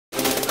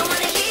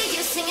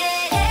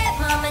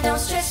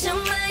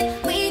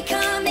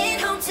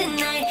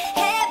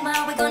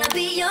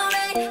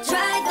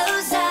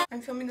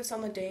this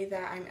on the day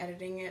that I'm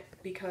editing it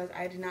because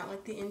I did not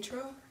like the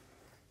intro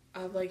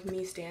of like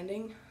me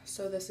standing.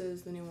 So this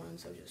is the new one,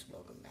 so just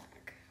welcome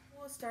back.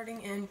 Well, it's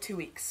starting in 2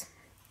 weeks.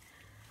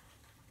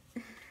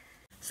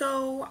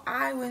 So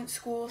I went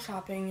school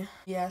shopping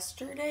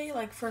yesterday,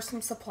 like for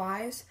some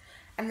supplies,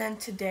 and then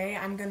today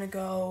I'm gonna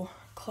go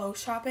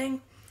clothes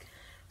shopping.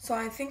 So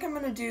I think I'm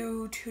gonna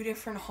do 2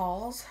 different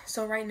hauls.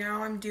 So right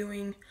now I'm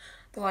doing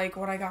like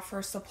what I got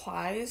for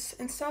supplies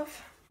and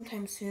stuff.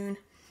 Sometime soon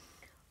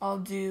I'll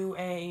do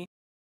a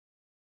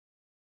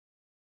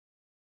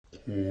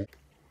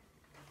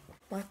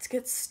let's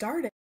get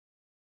started.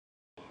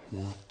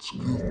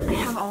 I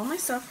have all my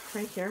stuff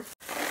right here.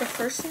 The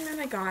first thing that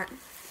I got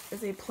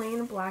is a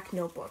plain black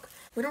notebook.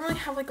 We don't really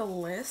have like a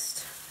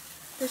list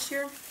this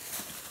year.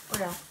 Oh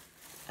yeah,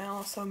 I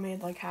also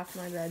made like half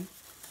my bed.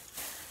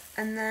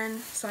 And then,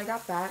 so I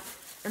got that.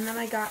 And then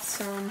I got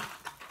some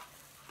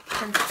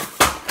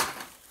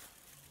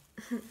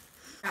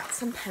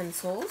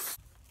pencils.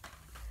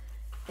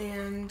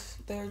 And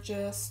they're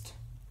just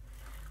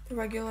the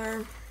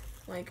regular,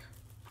 like,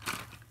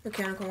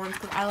 mechanical ones,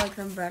 because I like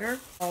them better.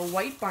 A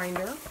white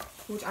binder,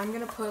 which I'm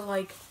gonna put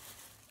like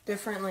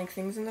different like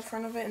things in the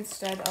front of it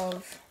instead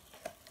of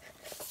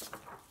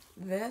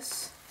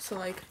this. So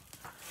like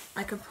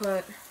I could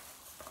put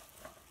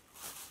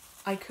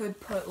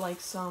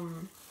like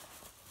some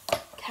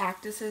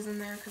cactuses in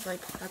there, because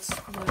like that's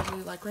what I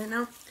really like right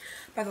now.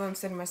 By the way, I'm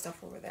setting my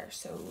stuff over there,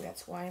 so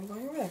that's why I'm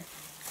going over there.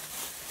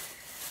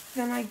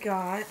 Then I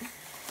got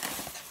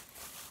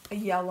a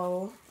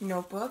yellow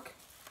notebook.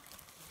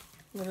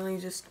 Literally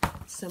just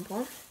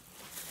simple.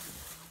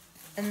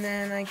 And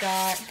then I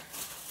got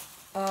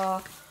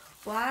a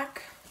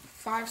black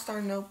 5-star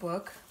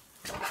notebook.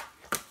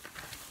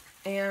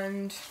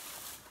 And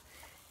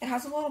it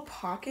has a little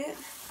pocket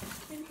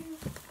in here.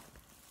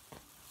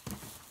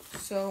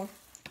 So,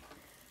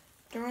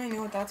 don't really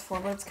know what that's for,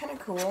 but it's kind of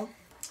cool.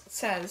 It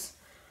says,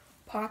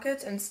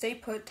 pockets and stay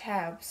put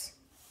tabs.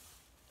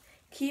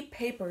 Keep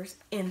papers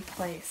in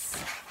place.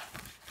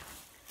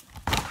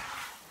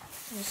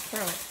 Just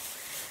throw it.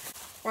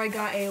 Or I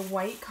got a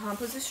white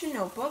composition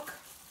notebook.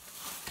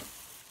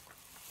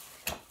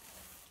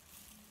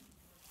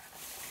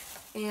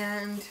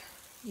 And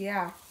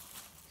yeah,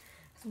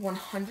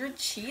 100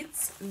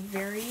 sheets,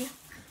 very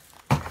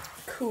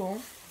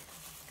cool.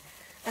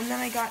 And then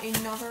I got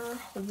another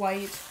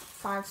white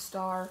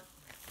 5-star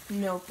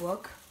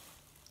notebook.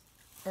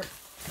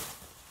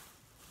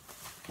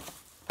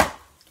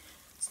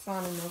 It's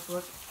not a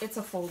notebook, it's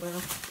a folder.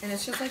 And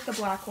it's just like the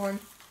black one.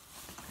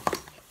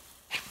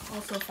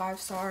 Also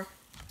 5-star.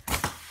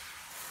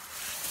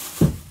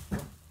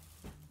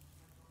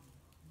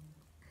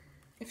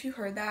 If you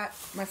heard that,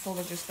 my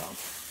folder just fell.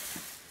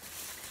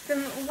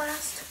 Then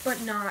last but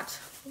not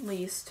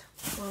least,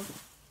 well,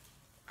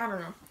 I don't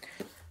know,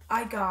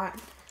 I got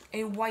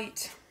a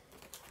white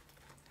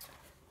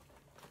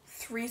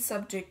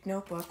 3-subject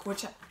notebook,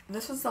 which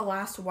this was the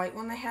last white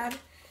one I had,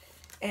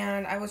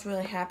 and I was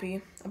really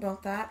happy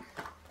about that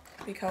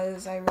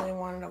because I really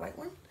wanted a white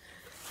one,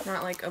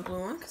 not like a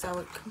blue one, because that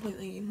would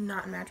completely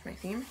not match my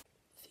theme.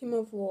 Theme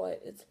of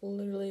what? It's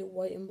literally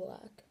white and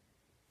black.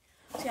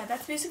 So yeah,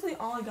 that's basically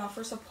all I got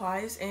for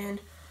supplies,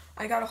 and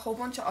I got a whole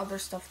bunch of other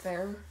stuff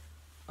there.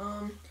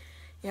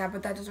 Yeah,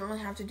 but that doesn't really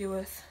have to do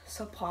with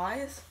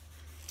supplies.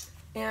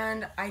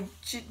 And I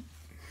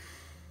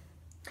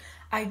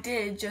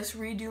did just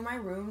redo my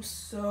room,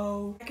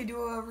 so I could do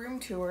a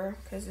room tour,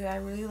 because I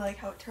really like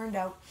how it turned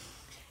out.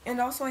 And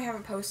also, I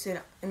haven't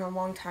posted in a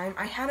long time.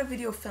 I had a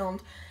video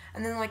filmed,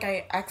 and then like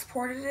I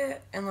exported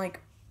it, and like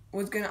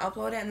was gonna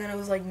upload it, and then it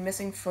was like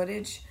missing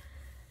footage.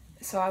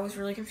 So I was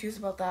really confused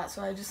about that,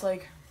 so I just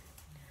like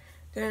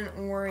didn't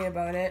worry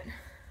about it.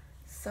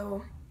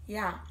 So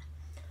yeah,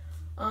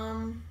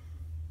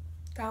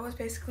 that was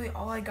basically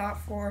all I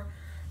got for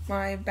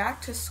my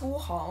back to school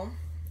haul.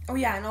 Oh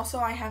yeah, and also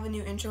I have a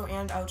new intro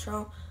and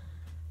outro.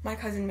 My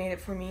cousin made it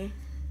for me.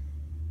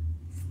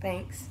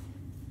 Thanks.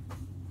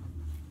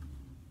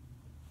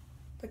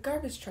 The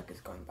garbage truck is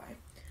going by.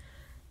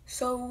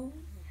 So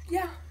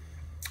yeah,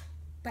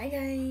 bye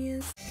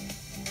guys.